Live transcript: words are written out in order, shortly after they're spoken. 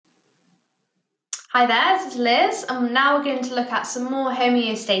Hi there, this is Liz, and now we're going to look at some more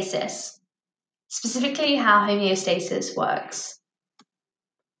homeostasis, specifically how homeostasis works.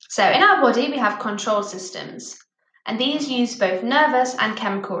 So in our body, we have control systems, and these use both nervous and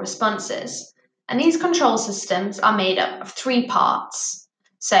chemical responses. And these control systems are made up of three parts.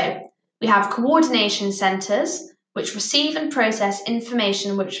 So we have coordination centers, which receive and process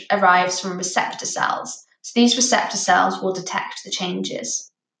information which arrives from receptor cells. So these receptor cells will detect the changes.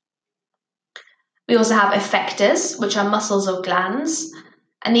 We also have effectors, which are muscles or glands,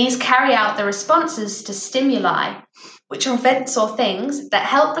 and these carry out the responses to stimuli, which are events or things that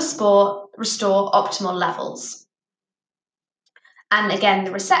help restore optimal levels. And again,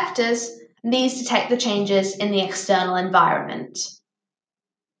 the receptors, these detect the changes in the external environment.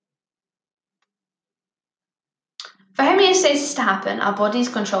 For homeostasis to happen, our body's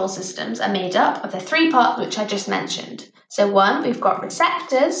control systems are made up of the three parts which I just mentioned. So one, we've got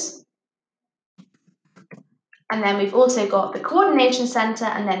receptors, and then we've also got the coordination center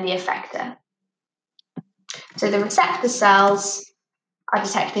and then the effector. So the receptor cells are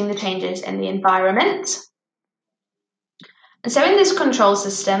detecting the changes in the environment. And so in this control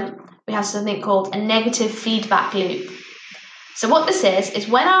system, we have something called a negative feedback loop. So what this is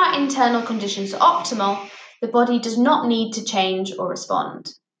when our internal conditions are optimal, the body does not need to change or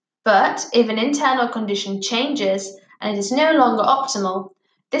respond. But if an internal condition changes and it is no longer optimal,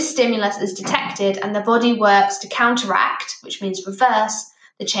 this stimulus is detected and the body works to counteract, which means reverse,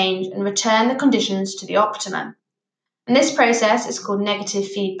 the change and return the conditions to the optimum. And this process is called negative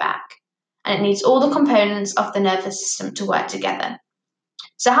feedback, and it needs all the components of the nervous system to work together.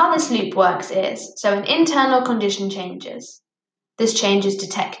 So how this loop works is, so an internal condition changes. This change is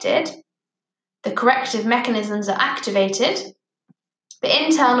detected, the corrective mechanisms are activated, the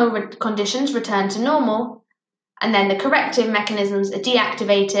internal conditions return to normal, and then the corrective mechanisms are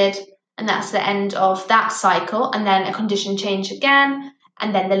deactivated, and that's the end of that cycle, and then a condition change again,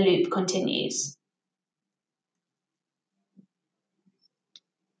 and then the loop continues.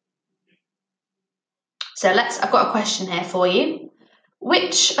 So I've got a question here for you.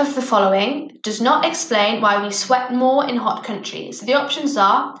 Which of the following does not explain why we sweat more in hot countries? So the options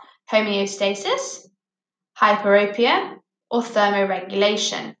are homeostasis, hyperopia, or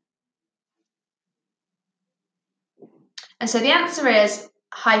thermoregulation. And so the answer is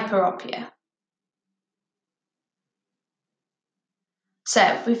hyperopia.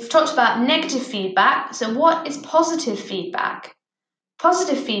 So we've talked about negative feedback. So what is positive feedback?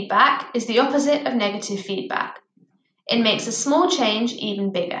 Positive feedback is the opposite of negative feedback. It makes a small change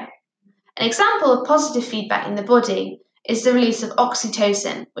even bigger. An example of positive feedback in the body is the release of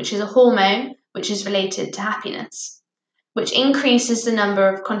oxytocin, which is a hormone which is related to happiness, which increases the number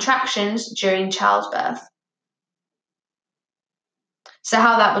of contractions during childbirth. So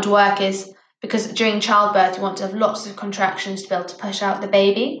how that would work is, because during childbirth you want to have lots of contractions to be able to push out the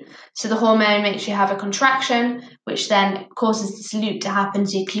baby. So the hormone makes you have a contraction, which then causes this loop to happen,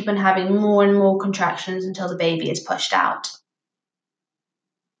 so you keep on having more and more contractions until the baby is pushed out.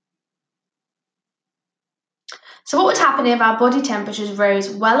 So what would happen if our body temperatures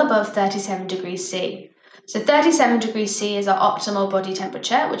rose well above 37 degrees C? So 37 degrees C is our optimal body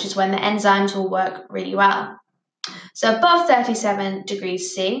temperature, which is when the enzymes will work really well. So above 37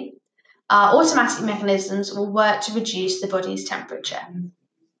 degrees C, our automatic mechanisms will work to reduce the body's temperature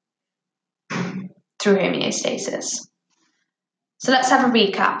through homeostasis. So let's have a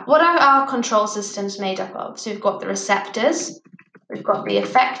recap. What are our control systems made up of? So we've got the receptors, we've got the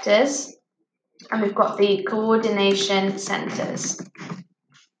effectors, and we've got the coordination centers.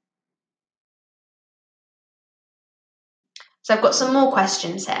 So I've got some more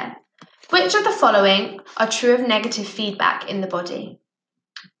questions here. Which of the following are true of negative feedback in the body?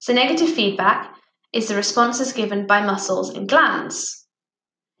 So negative feedback is the responses given by muscles and glands.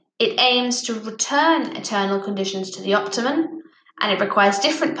 It aims to return internal conditions to the optimum, and it requires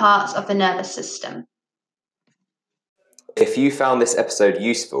different parts of the nervous system. If you found this episode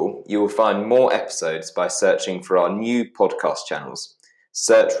useful, you will find more episodes by searching for our new podcast channels.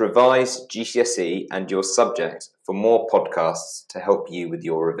 Search Revise GCSE and your subject for more podcasts to help you with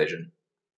your revision.